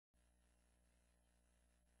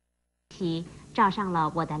起，照上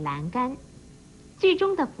了我的栏杆。句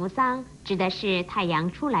中的扶桑指的是太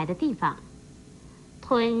阳出来的地方，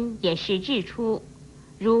吞也是日出，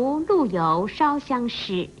如陆游烧香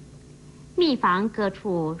诗，蜜房各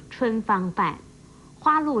处春芳半，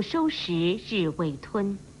花露收时日未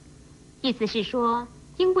吞。意思是说，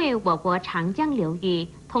因为我国长江流域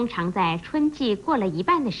通常在春季过了一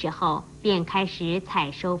半的时候便开始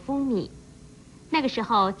采收蜂蜜，那个时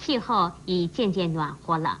候气候已渐渐暖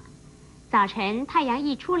和了，早晨太阳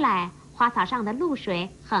一出来，花草上的露水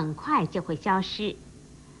很快就会消失。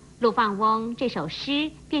陆放翁这首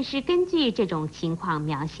诗便是根据这种情况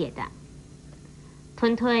描写的。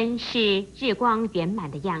吞吞是日光圆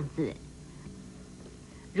满的样子，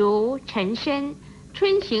如陈升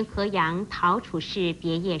春巡河阳陶处士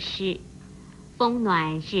别业诗，风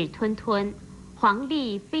暖日吞吞，黄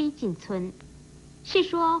鹂飞进村，是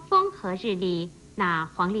说风和日丽，那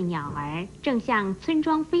黄鹂鸟儿正向村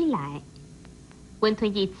庄飞来。温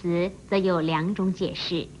吞一词则有两种解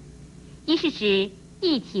释，一是指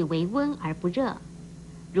液体为温而不热，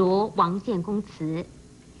如王建公词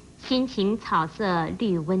心情草色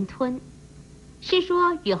绿温吞，是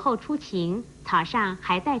说雨后初晴，草上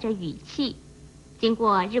还带着雨气，经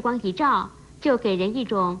过日光一照，就给人一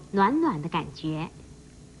种暖暖的感觉。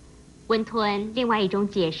温吞另外一种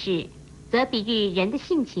解释，则比喻人的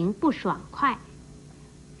性情不爽快，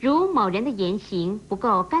如某人的言行不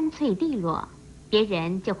够干脆利落，别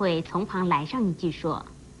人就会从旁来上一句说，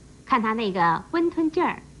看他那个温吞劲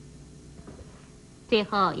儿。最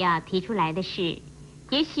后要提出来的是，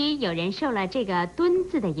也许有人受了这个敦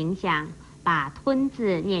字的影响，把吞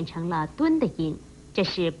字念成了敦的音，这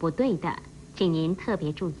是不对的，请您特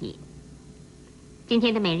别注意。今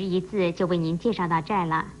天的每日一字就为您介绍到这儿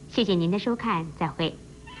了，谢谢您的收看，再会。